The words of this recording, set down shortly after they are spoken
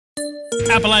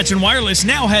Appalachian Wireless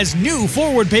now has new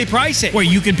forward pay pricing, where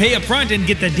you can pay up front and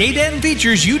get the data and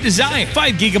features you desire.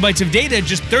 5 gigabytes of data,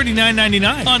 just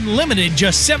 $39.99. Unlimited,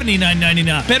 just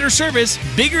 $79.99. Better service,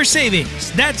 bigger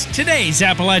savings. That's today's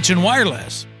Appalachian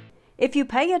Wireless. If you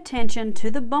pay attention to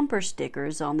the bumper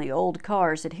stickers on the old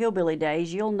cars at Hillbilly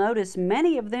Days, you'll notice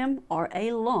many of them are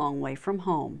a long way from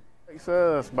home. It takes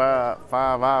us about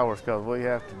 5 hours because we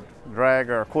have to drag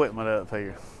our equipment up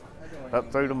here,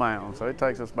 up through the mountain. So it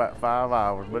takes us about 5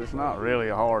 hours, but it's not really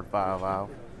a hard 5 hours.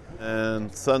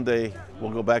 And Sunday, we'll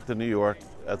go back to New York.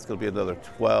 That's going to be another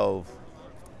 12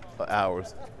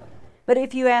 hours. But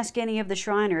if you ask any of the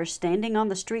Shriners standing on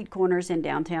the street corners in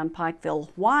downtown Pikeville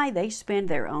why they spend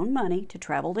their own money to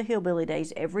travel to Hillbilly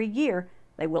Days every year,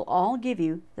 they will all give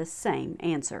you the same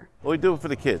answer. Well, we do it for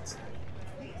the kids.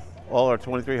 All our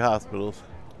 23 hospitals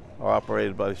are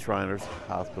operated by the Shriners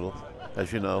hospitals,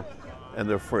 as you know, and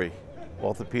they're free.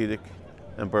 Orthopedic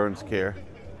and burns care.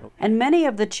 And many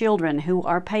of the children who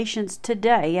are patients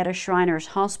today at a Shriners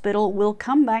hospital will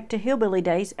come back to Hillbilly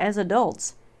Days as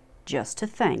adults, just to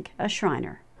thank a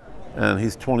Shriner. And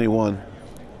he's 21,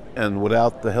 and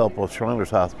without the help of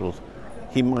Shriners hospitals,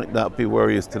 he might not be where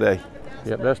he is today.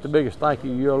 Yep, that's the biggest thank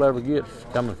you you'll ever get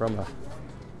coming from a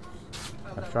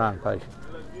Shrine patient.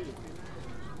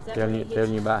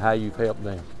 Telling you about how you've helped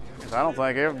them. I don't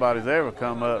think everybody's ever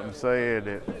come up and said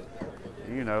that,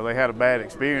 you know, they had a bad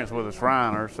experience with a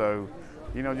Shriner, so,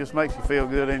 you know, it just makes you feel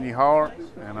good in your heart,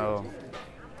 and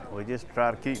we just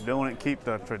try to keep doing it, keep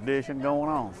the tradition going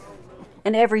on.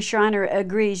 And every Shriner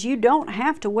agrees you don't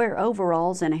have to wear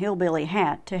overalls and a hillbilly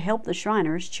hat to help the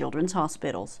Shriners Children's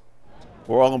Hospitals.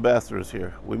 We're all ambassadors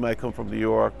here. We might come from New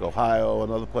York, Ohio,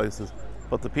 and other places,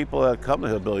 but the people that come to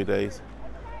Hillbilly Days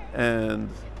and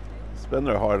spend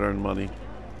their hard-earned money,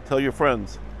 tell your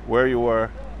friends where you were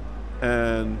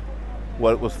and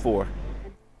what it was for.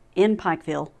 In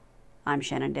Pikeville, I'm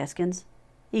Shannon Deskins,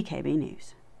 EKB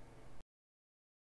News.